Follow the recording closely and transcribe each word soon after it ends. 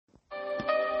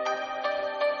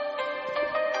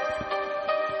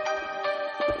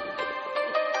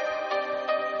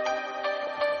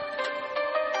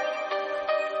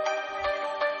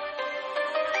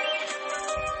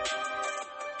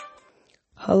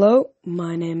Hello,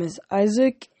 my name is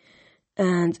Isaac,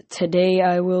 and today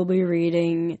I will be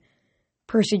reading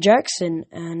Percy Jackson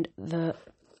and the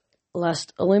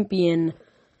Last Olympian,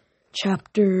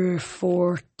 chapter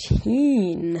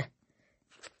 14.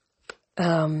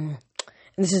 And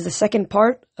this is the second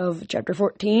part of chapter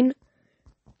 14,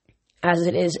 as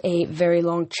it is a very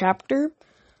long chapter.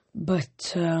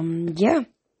 But, without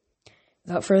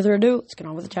further ado, let's get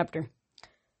on with the chapter.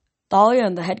 Thalia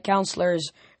and the head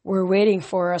counselors were waiting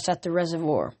for us at the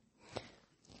reservoir.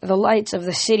 The lights of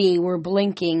the city were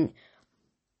blinking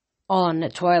on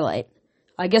at twilight.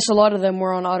 I guess a lot of them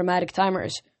were on automatic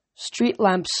timers. Street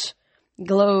lamps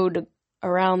glowed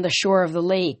around the shore of the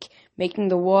lake, making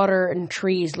the water and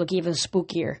trees look even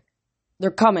spookier. "They're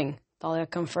coming," Thalia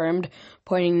confirmed,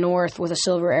 pointing north with a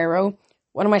silver arrow.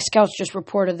 "One of my scouts just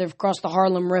reported they've crossed the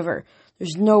Harlem River.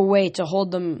 There's no way to hold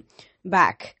them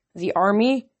back. The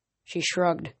army?" She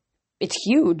shrugged. "It's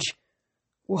huge."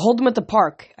 "We'll hold them at the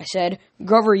park," I said.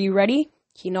 "Grover, you ready?"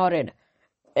 He nodded.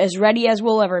 "As ready as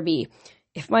we'll ever be.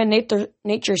 If my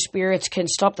nature spirits can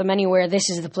stop them anywhere, this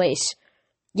is the place."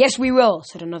 "Yes, we will,"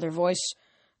 said another voice.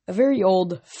 A very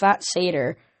old, fat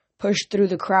satyr pushed through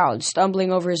the crowd,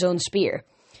 stumbling over his own spear.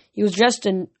 He was dressed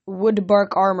in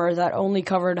wood-bark armor that only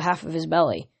covered half of his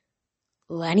belly.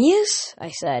 "Lennius?"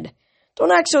 I said.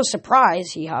 "Don't act so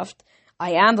surprised," he huffed.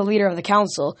 "I am the leader of the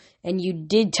council, and you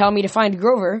did tell me to find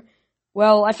Grover.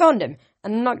 Well, I found him,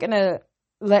 and I'm not going to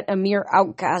let a mere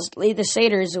outcast lead the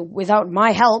satyrs without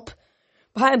my help."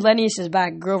 Behind Lennius's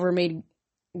back, Grover made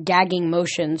gagging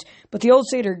motions, but the old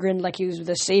satyr grinned like he was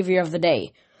the savior of the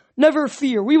day. "Never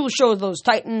fear, we will show those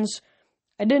titans."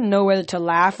 I didn't know whether to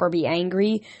laugh or be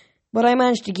angry, but I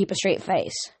managed to keep a straight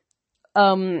face.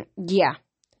 Yeah.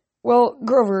 "Well,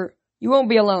 Grover, you won't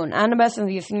be alone. Annabeth and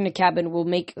the Athena cabin will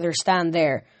make their stand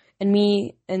there. And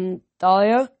me and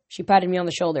Thalia," she patted me on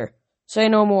the shoulder. "Say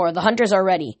no more. The hunters are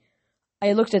ready."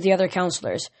 I looked at the other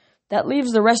counselors. "That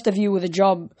leaves the rest of you with a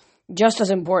job just as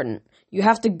important. You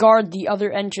have to guard the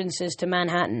other entrances to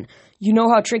Manhattan. You know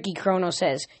how tricky Kronos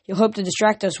is. He'll hope to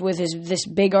distract us with this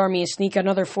big army and sneak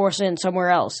another force in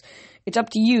somewhere else. It's up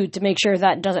to you to make sure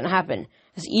that doesn't happen.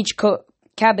 Has each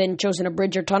cabin chosen a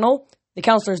bridge or tunnel?" The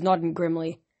counselors nodded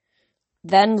grimly.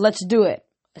 "Then let's do it,"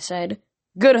 I said.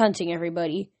 "Good hunting,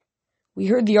 everybody." We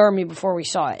heard the army before we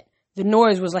saw it. The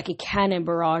noise was like a cannon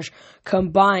barrage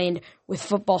combined with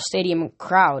football stadium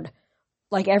crowd.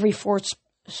 Like every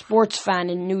sports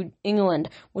fan in New England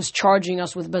was charging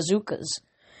us with bazookas.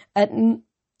 At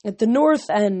the north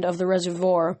end of the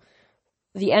reservoir,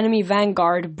 the enemy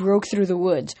vanguard broke through the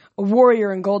woods, a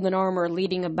warrior in golden armor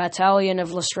leading a battalion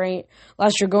of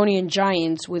Lastragonian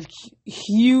giants with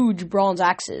huge bronze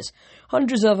axes.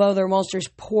 Hundreds of other monsters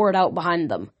poured out behind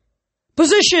them.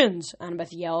 "Positions!"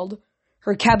 Annabeth yelled.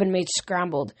 Her cabin mates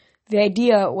scrambled. The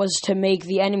idea was to make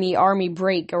the enemy army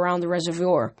break around the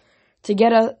reservoir. To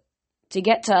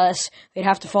get to us, they'd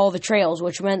have to follow the trails,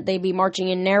 which meant they'd be marching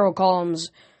in narrow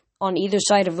columns on either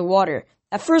side of the water.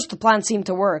 At first, the plan seemed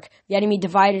to work. The enemy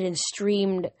divided and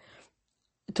streamed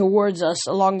towards us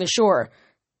along the shore.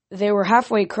 They were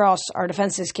halfway across, our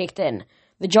defenses kicked in.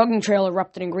 The jogging trail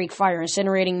erupted in Greek fire,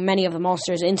 incinerating many of the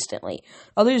monsters instantly.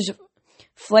 Others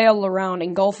flailed around,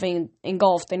 engulfed in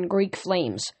green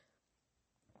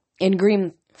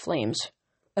flames.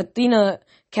 Athena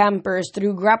campers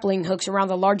threw grappling hooks around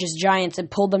the largest giants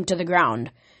and pulled them to the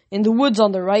ground. In the woods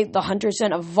on the right, the hunters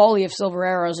sent a volley of silver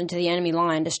arrows into the enemy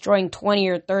line, destroying 20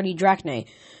 or 30 drachnae,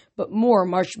 but more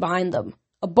marched behind them.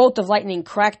 A bolt of lightning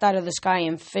cracked out of the sky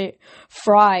and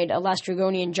fried a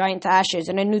Lastragonian giant to ashes,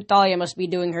 and I knew Thalia must be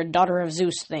doing her Daughter of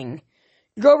Zeus thing.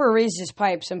 Grover raised his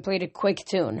pipes and played a quick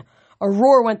tune. A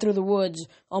roar went through the woods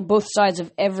on both sides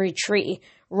of every tree.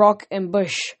 Rock and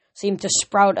bush seemed to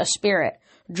sprout a spirit.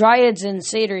 Dryads and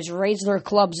satyrs raised their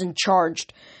clubs and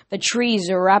charged. The trees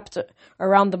wrapped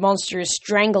around the monsters,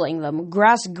 strangling them.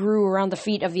 Grass grew around the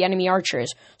feet of the enemy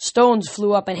archers. Stones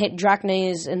flew up and hit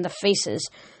drachnaes in the faces.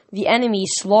 The enemy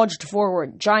slodged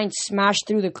forward. Giants smashed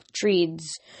through the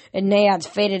trees, and naiads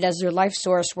faded as their life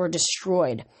source were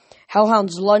destroyed.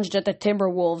 Hellhounds lunged at the timber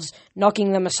wolves,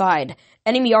 knocking them aside.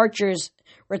 Enemy archers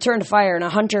returned fire, and a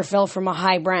hunter fell from a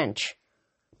high branch.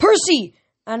 "Percy!"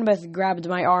 Annabeth grabbed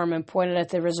my arm and pointed at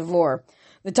the reservoir.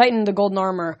 The titan in the golden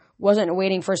armor wasn't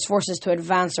waiting for his forces to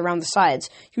advance around the sides.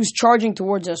 He was charging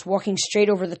towards us, walking straight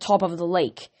over the top of the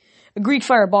lake. A Greek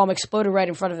firebomb exploded right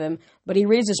in front of him, but he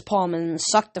raised his palm and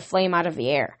sucked the flame out of the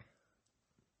air.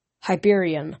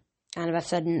 "Hyperion," Annabeth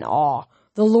said in awe.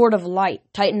 "The Lord of Light,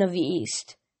 Titan of the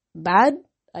East." Bad?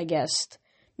 I guessed.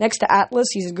 Next to Atlas,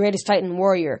 he's the greatest Titan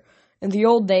warrior. In the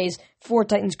old days, 4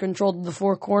 Titans controlled the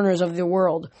 4 corners of the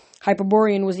world.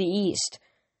 Hyperborean was the east.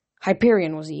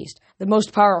 Hyperion was East, the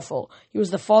most powerful. He was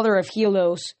the father of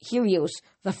Helios,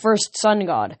 the first sun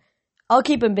god. I'll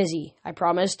keep him busy, I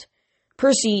promised.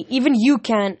 Percy, even you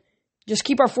can't. Just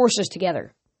keep our forces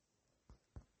together.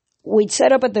 We'd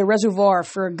set up at the reservoir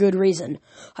for a good reason.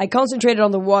 I concentrated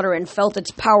on the water and felt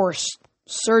its power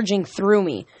surging through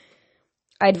me.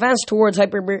 I advanced towards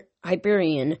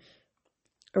Hyperion,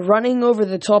 running over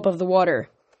the top of the water.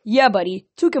 Yeah, buddy,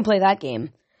 two can play that game.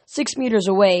 6 meters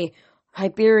away,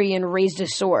 Hyperion raised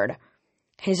his sword.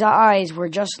 His eyes were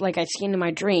just like I'd seen in my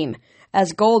dream,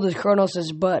 as gold as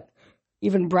Kronos' butt,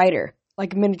 even brighter,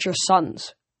 like miniature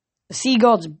suns. The sea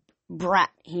god's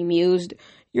brat, he mused.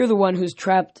 You're the one who's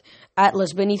trapped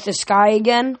Atlas beneath the sky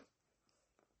again?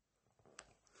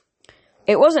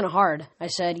 It wasn't hard, I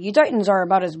said. You Titans are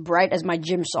about as bright as my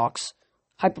gym socks.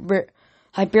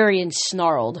 Hyperion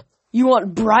snarled. You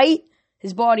want bright?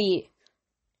 His body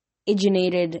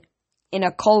ignited in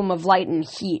a column of light and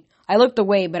heat. I looked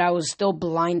away, but I was still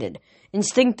blinded.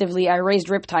 Instinctively, I raised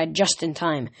Riptide just in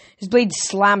time. His blade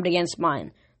slammed against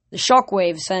mine. The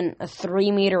shockwave sent a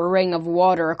 3-meter ring of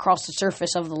water across the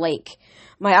surface of the lake.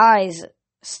 My eyes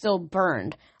still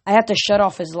burned. I had to shut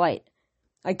off his light.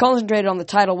 I concentrated on the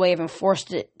tidal wave and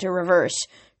forced it to reverse.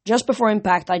 Just before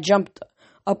impact, I jumped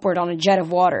upward on a jet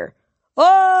of water.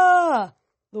 Ah!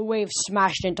 The wave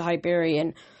smashed into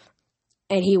Hyperion,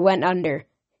 and he went under,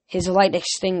 his light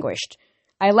extinguished.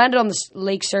 I landed on the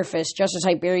lake surface just as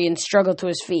Hyperion struggled to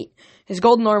his feet. His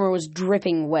golden armor was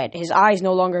dripping wet. His eyes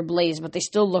no longer blazed, but they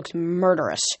still looked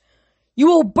murderous. You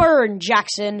will burn,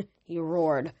 Jackson! He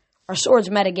roared. Our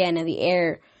swords met again in the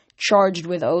air, charged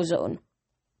with ozone.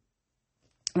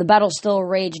 The battle still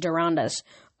raged around us.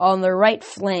 On the right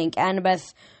flank,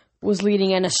 Annabeth was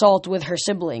leading an assault with her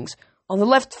siblings. On the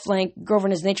left flank, Grover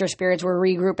and his nature spirits were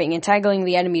regrouping, entangling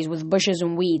the enemies with bushes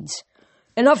and weeds.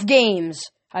 Enough games,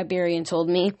 Hyperion told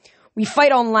me. We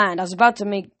fight on land. I was about to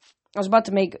make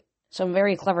some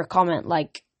very clever comment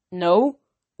like, no,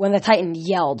 when the Titan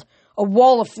yelled. A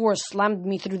wall of force slammed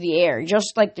me through the air,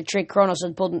 just like the trick Kronos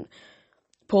had pulled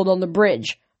on the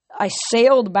bridge. I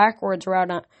sailed backwards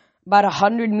around about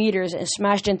 100 meters and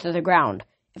smashed into the ground.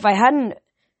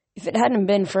 If it hadn't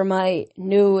been for my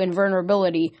new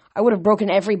invulnerability, I would have broken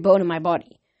every bone in my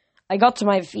body. I got to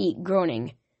my feet,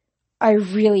 groaning. I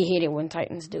really hate it when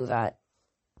Titans do that.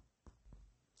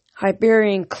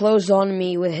 Hyperion closed on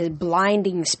me with his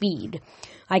blinding speed.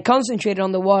 I concentrated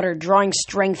on the water, drawing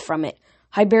strength from it.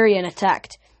 Hyperion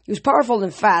attacked. He was powerful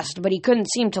and fast, but he couldn't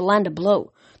seem to land a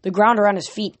blow. The ground around his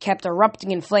feet kept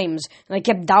erupting in flames, and I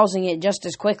kept dousing it just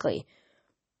as quickly.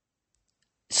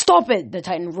 Stop it, the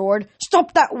Titan roared.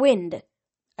 Stop that wind!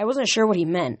 I wasn't sure what he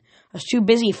meant. I was too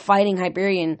busy fighting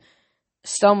Hyperion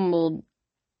stumbled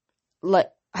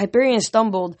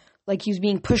like he was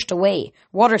being pushed away.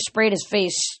 Water sprayed his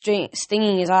face,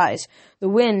 stinging his eyes. The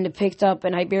wind picked up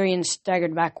and Hyperion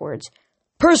staggered backwards.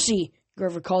 Percy!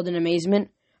 Grover called in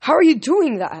amazement. How are you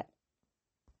doing that?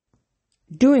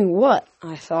 Doing what?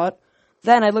 I thought.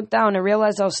 Then I looked down and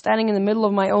realized I was standing in the middle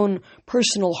of my own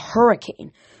personal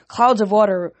hurricane. Clouds of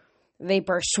water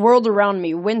vapor swirled around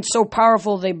me, wind so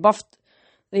powerful they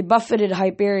buffeted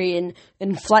Hyperion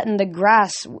and flattened the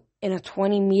grass in a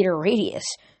 20-meter radius.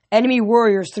 Enemy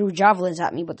warriors threw javelins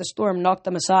at me, but the storm knocked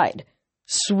them aside.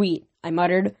 Sweet, I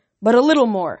muttered, but a little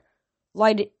more.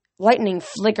 Lightning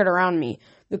flickered around me.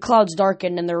 The clouds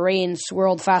darkened and the rain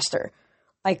swirled faster.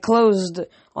 I closed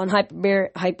on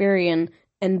Hyperion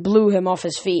and blew him off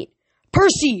his feet.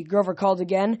 Percy! Grover called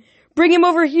again. Bring him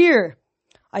over here!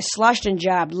 I slashed and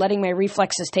jabbed, letting my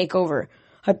reflexes take over.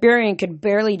 Hyperion could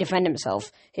barely defend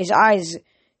himself. His eyes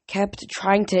kept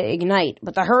trying to ignite,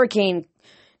 but the hurricane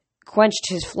quenched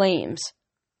his flames.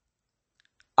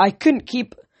 I couldn't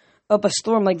keep up a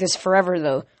storm like this forever,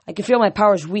 though. I could feel my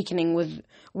powers weakening. With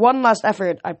one last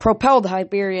effort, I propelled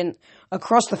Hyperion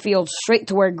across the field straight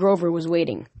to where Grover was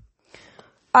waiting.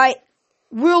 I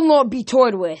will not be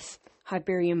toyed with,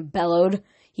 Hyperion bellowed.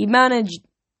 He managed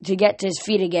to get to his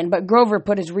feet again, but Grover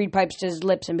put his reed pipes to his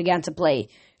lips and began to play.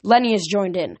 Lennius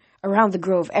joined in. Around the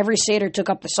grove, every satyr took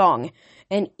up the song,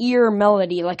 an ear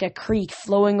melody like a creek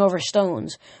flowing over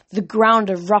stones. The ground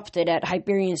erupted at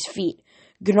Hyperion's feet.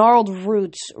 Gnarled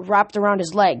roots wrapped around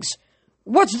his legs.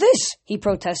 What's this? He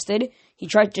protested. He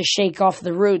tried to shake off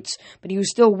the roots, but he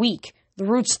was still weak. The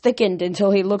roots thickened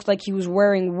until he looked like he was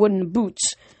wearing wooden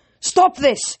boots. Stop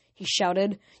this! He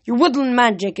shouted. Your woodland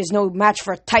magic is no match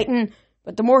for a Titan.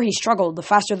 But the more he struggled, the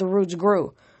faster the roots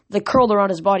grew. They curled around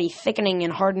his body, thickening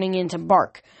and hardening into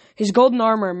bark. His golden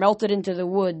armor melted into the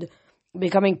wood,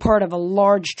 becoming part of a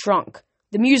large trunk.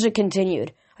 The music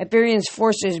continued. Hyperion's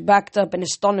forces backed up in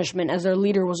astonishment as their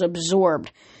leader was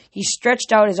absorbed. He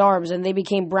stretched out his arms, and they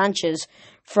became branches,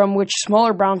 from which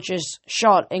smaller branches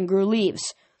shot and grew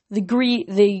leaves.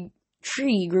 The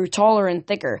tree grew taller and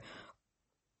thicker,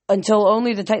 until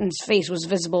only the Titan's face was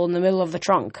visible in the middle of the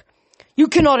trunk. "You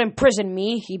cannot imprison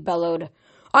me," he bellowed.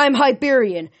 "I am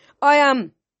Hyperion. I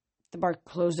am—" The bark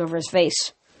closed over his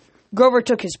face. Grover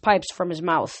took his pipes from his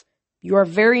mouth. You're a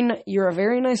very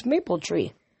nice maple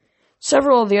tree."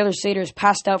 Several of the other satyrs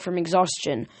passed out from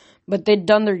exhaustion, but they'd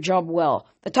done their job well.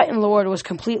 The Titan Lord was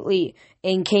completely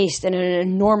encased in an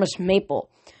enormous maple.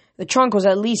 The trunk was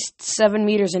at least 7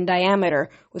 meters in diameter,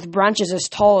 with branches as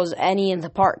tall as any in the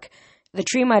park. The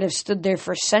tree might have stood there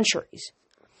for centuries.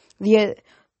 The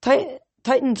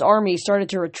Titan's army started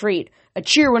to retreat. A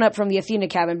cheer went up from the Athena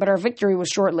cabin, but our victory was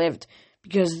short-lived,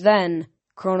 because then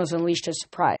Kronos unleashed his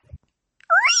surprise.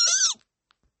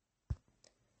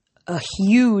 A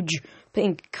huge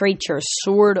pink creature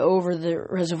soared over the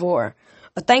reservoir.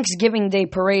 A Thanksgiving Day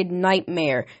parade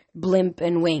nightmare, blimp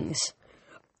and wings.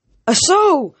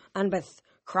 "Asso!" Annabeth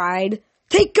cried.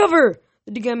 "Take cover!"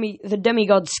 The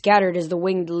demigod scattered as the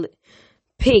winged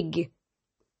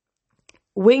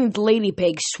lady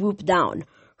pig swooped down.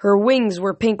 Her wings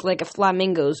were pink like a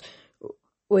flamingo's,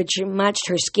 which matched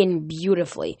her skin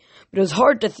beautifully, but it was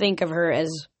hard to think of her as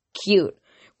cute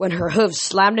when her hooves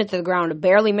slammed into the ground,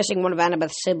 barely missing one of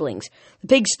Annabeth's siblings. The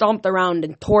pig stomped around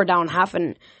and tore down half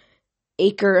an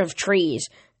acre of trees,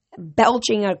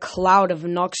 belching a cloud of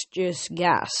noxious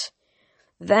gas.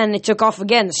 Then it took off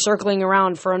again, circling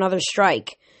around for another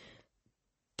strike.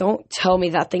 "Don't tell me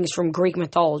that thing's from Greek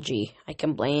mythology," I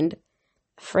complained.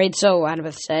 "Afraid so,"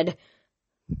 Annabeth said.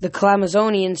 "The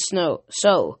Clamazonian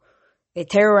so. They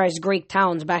terrorized Greek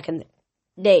towns back in the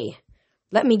day."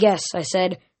 "Let me guess," I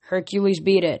said. "Hercules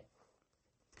beat it."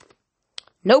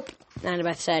 "Nope,"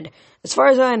 Annabeth said. "As far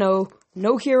as I know,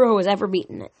 no hero has ever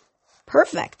beaten it."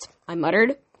 "Perfect," I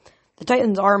muttered. The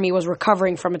Titan's army was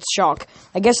recovering from its shock.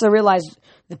 I guess they realized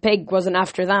the pig wasn't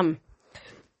after them.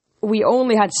 We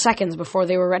only had seconds before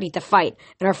they were ready to fight,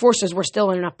 and our forces were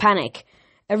still in a panic.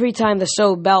 Every time the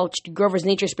sow belched, Grover's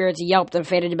nature spirits yelped and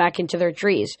faded back into their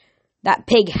trees. "That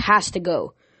pig has to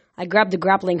go." I grabbed the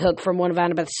grappling hook from one of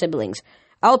Annabeth's siblings.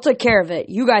 "I'll take care of it.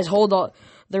 You guys hold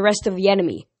the rest of the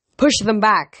enemy. Push them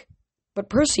back." "But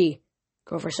Percy,"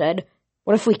 Grover said,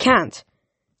 "what if we can't?"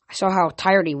 I saw how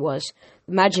tired he was.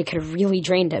 The magic had really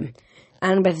drained him.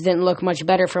 Annabeth didn't look much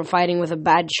better from fighting with a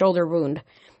bad shoulder wound.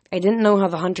 I didn't know how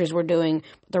the hunters were doing,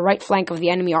 but the right flank of the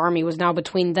enemy army was now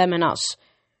between them and us.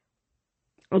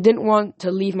 I didn't want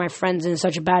to leave my friends in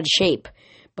such bad shape,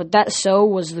 but that sow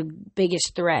was the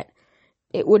biggest threat.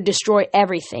 It would destroy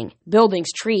everything.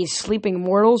 Buildings, trees, sleeping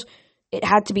mortals. It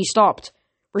had to be stopped.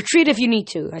 "Retreat if you need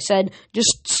to," I said.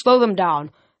 "Just slow them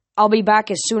down. I'll be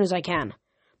back as soon as I can."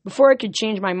 Before I could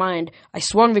change my mind, I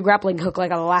swung the grappling hook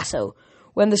like a lasso.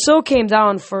 When the sow came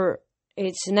down for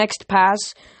its next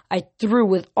pass, I threw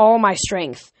with all my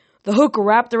strength. The hook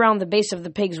wrapped around the base of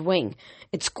the pig's wing.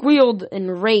 It squealed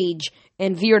in rage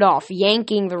and veered off,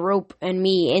 yanking the rope and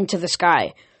me into the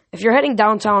sky. If you're heading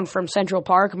downtown from Central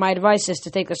Park, my advice is to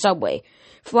take the subway.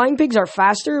 Flying pigs are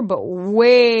faster, but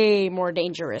way more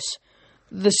dangerous.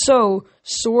 The sow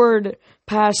soared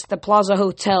past the Plaza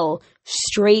Hotel,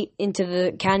 straight into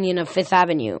the canyon of Fifth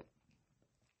Avenue.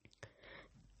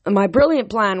 My brilliant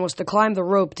plan was to climb the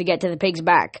rope to get to the pig's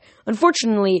back.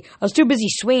 Unfortunately, I was too busy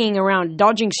swinging around,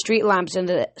 dodging street lamps and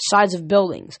the sides of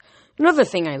buildings. Another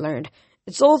thing I learned.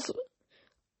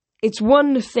 It's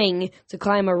one thing to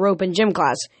climb a rope in gym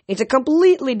class. It's a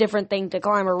completely different thing to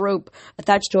climb a rope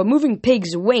attached to a moving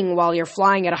pig's wing while you're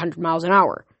flying at 100 miles an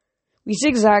hour. We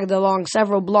zigzagged along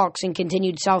several blocks and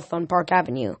continued south on Park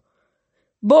Avenue.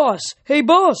 "Boss! Hey,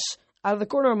 boss!" Out of the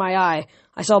corner of my eye,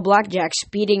 I saw Blackjack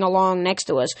speeding along next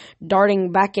to us,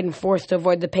 darting back and forth to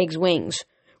avoid the pig's wings.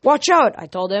 "Watch out," I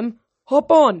told him.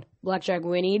 "Hop on," Blackjack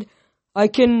whinnied. "I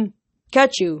can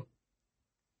catch you."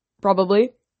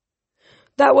 "Probably."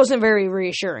 That wasn't very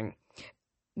reassuring.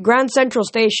 Grand Central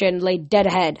Station lay dead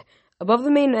ahead. Above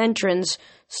the main entrance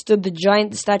stood the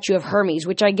giant statue of Hermes,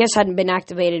 which I guess hadn't been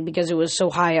activated because it was so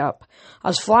high up. I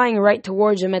was flying right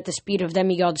towards him at the speed of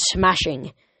demigod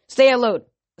smashing. Stay alert,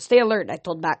 I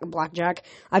told Blackjack.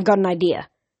 "I've got an idea."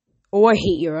 "Oh, I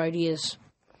hate your ideas."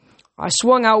 I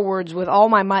swung outwards with all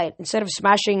my might. Instead of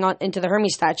smashing into the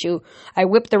Hermes statue, I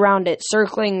whipped around it,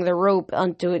 circling the rope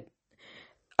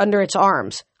under its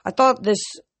arms. I thought this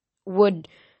would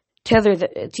teeter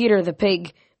the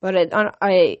pig, but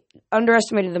I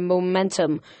underestimated the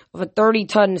momentum of a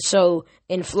 30-ton sow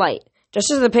in flight. Just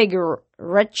as the pig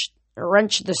wrenched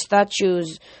the statue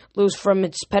loose from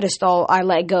its pedestal, I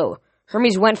let go.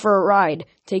 Hermes went for a ride,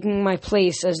 taking my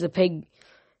place as the pig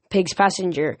pig's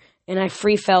passenger, and I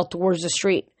free fell towards the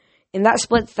street. In that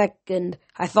split second,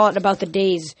 I thought about the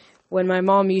days when my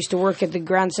mom used to work at the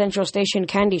Grand Central Station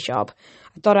candy shop.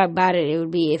 I thought how bad it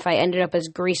would be if I ended up as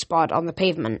a grease spot on the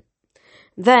pavement.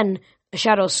 Then, a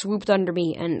shadow swooped under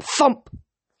me, and thump!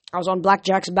 I was on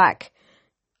Blackjack's back.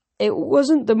 It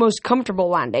wasn't the most comfortable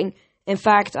landing. In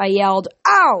fact, I yelled,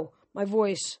 "Ow!" My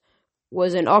voice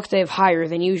was an octave higher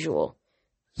than usual.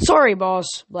 "Sorry, boss,"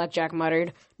 Blackjack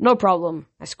muttered. "No problem,"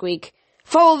 I squeaked.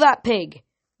 "Follow that pig."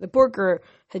 The porker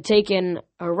had taken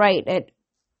a right at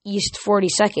East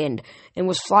 42nd and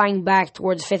was flying back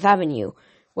towards 5th Avenue.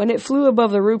 When it flew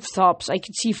above the rooftops, I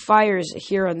could see fires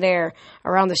here and there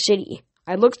around the city.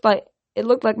 It looked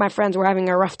like my friends were having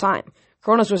a rough time.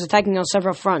 Cronus was attacking on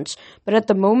several fronts, but at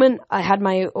the moment, I had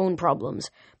my own problems.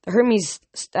 The Hermes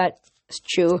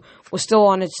statue was still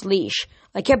on its leash.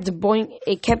 It kept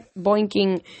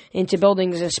boinking into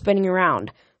buildings and spinning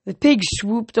around. The pig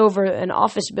swooped over an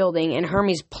office building, and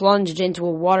Hermes plunged into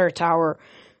a water tower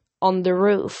on the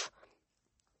roof,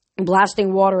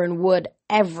 blasting water and wood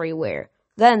everywhere.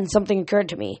 Then something occurred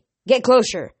to me. "Get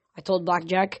closer," I told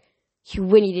Blackjack. He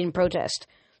whinnied in protest.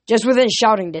 "Just within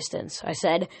shouting distance," I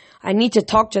said. "I need to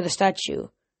talk to the statue."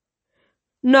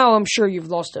 "No, I'm sure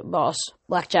you've lost it, boss,"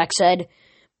 Blackjack said.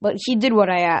 But he did what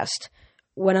I asked.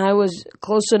 When I was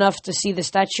close enough to see the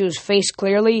statue's face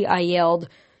clearly, I yelled,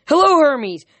 "Hello,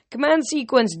 Hermes! Command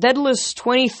sequence Daedalus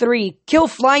 23. Kill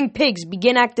flying pigs.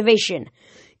 Begin activation."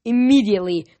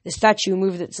 Immediately, the statue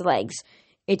moved its legs.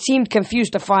 It seemed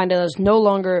confused to find it was no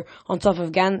longer on top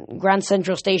of Grand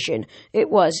Central Station. It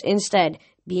was, instead,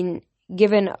 being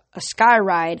given a sky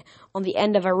ride on the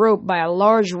end of a rope by a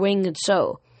large winged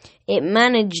sow. It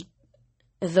managed,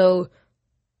 though,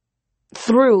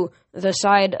 through the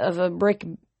side of the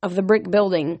brick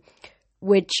building,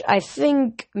 which I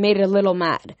think made it a little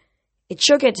mad. It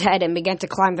shook its head and began to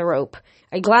climb the rope.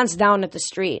 I glanced down at the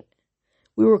street.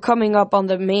 We were coming up on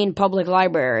the main public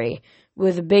library,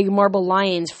 with big marble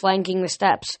lions flanking the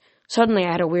steps. Suddenly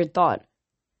I had a weird thought.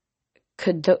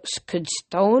 Could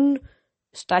stone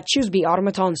statues be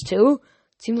automatons too?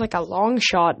 It seemed like a long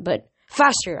shot, but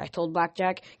faster, I told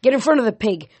Blackjack. Get in front of the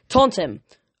pig. Taunt him.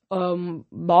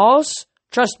 Boss?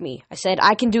 Trust me, I said.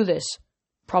 I can do this.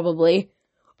 Probably.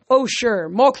 Oh, sure.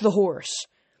 Mock the horse.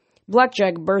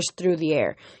 Blackjack burst through the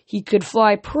air. He could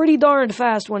fly pretty darn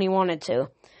fast when he wanted to.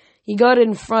 He got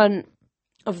in front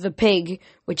of the pig,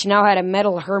 which now had a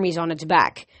metal Hermes on its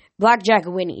back. Blackjack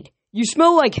whinnied. "You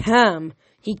smell like ham."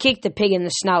 He kicked the pig in the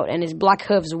snout, and his black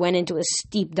hooves went into a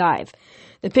steep dive.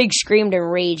 The pig screamed in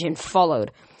rage and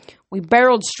followed. We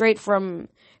barreled straight for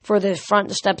the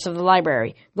front steps of the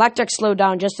library. Blackjack slowed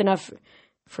down just enough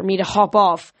for me to hop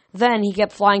off. Then he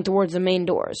kept flying towards the main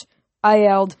doors. I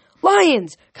yelled,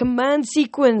 "Lions! Command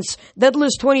sequence!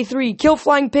 Daedalus 23! Kill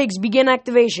flying pigs! Begin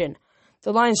activation!"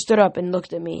 The lions stood up and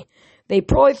looked at me. They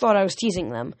probably thought I was teasing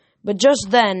them. But just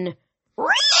then,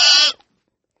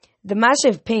 the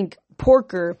massive pink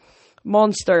porker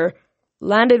monster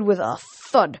landed with a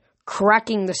thud,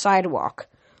 cracking the sidewalk.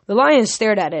 The lions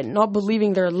stared at it, not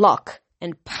believing their luck,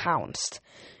 and pounced.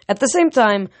 At the same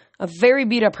time, a very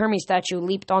beat-up Hermes statue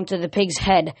leaped onto the pig's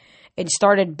head and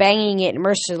started banging it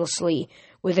mercilessly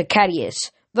with a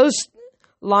cadius. Those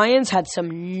lions had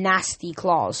some nasty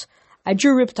claws. I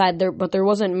drew Riptide there, but there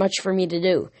wasn't much for me to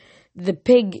do. The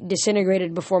pig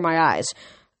disintegrated before my eyes.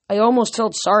 I almost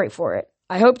felt sorry for it.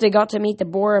 I hoped it got to meet the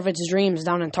boar of its dreams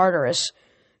down in Tartarus.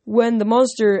 When the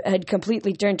monster had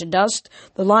completely turned to dust,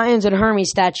 the lions and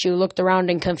Hermes statue looked around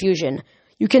in confusion.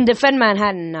 "You can defend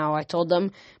Manhattan now," I told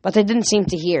them, but they didn't seem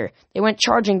to hear. They went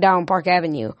charging down Park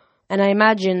Avenue, and I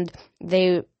imagined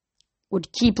they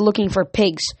would keep looking for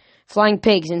pigs, flying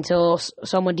pigs, until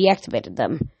someone deactivated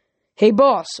them. "Hey,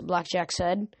 boss," Blackjack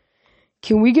said.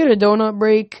 "Can we get a donut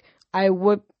break?" I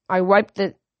wiped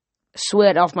the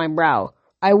sweat off my brow.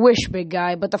 "I wish, big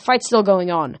guy, but the fight's still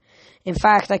going on. In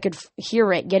fact, I could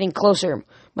hear it getting closer.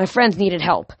 My friends needed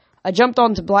help." I jumped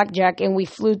onto Blackjack, and we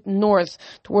flew north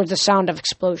towards the sound of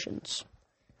explosions.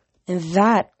 And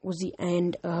that was the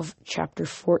end of Chapter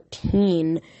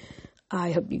 14.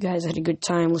 I hope you guys had a good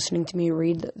time listening to me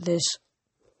read this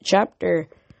chapter.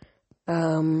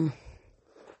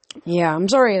 Yeah, I'm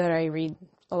sorry that I read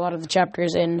a lot of the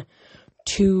chapters in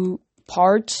 2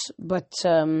 parts, but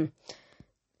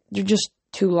they're just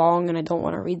too long, and I don't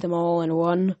want to read them all in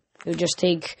one. It would just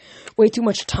take way too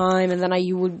much time, and then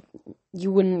you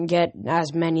wouldn't get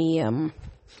as many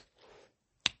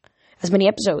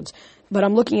episodes. But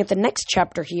I'm looking at the next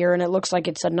chapter here, and it looks like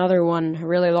it's another one, a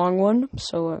really long one.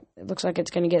 So it looks like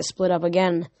it's going to get split up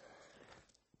again.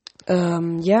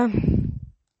 Yeah.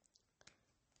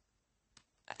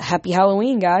 happy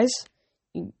Halloween, guys.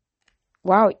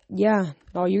 Wow, yeah.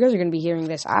 Oh, you guys are going to be hearing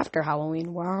this after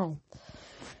Halloween. Wow.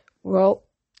 Well,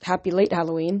 happy late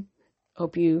Halloween.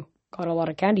 Hope you got a lot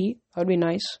of candy. That would be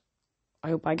nice. I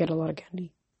hope I get a lot of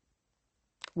candy.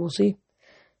 We'll see.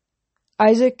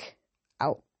 Isaac,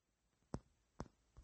 out.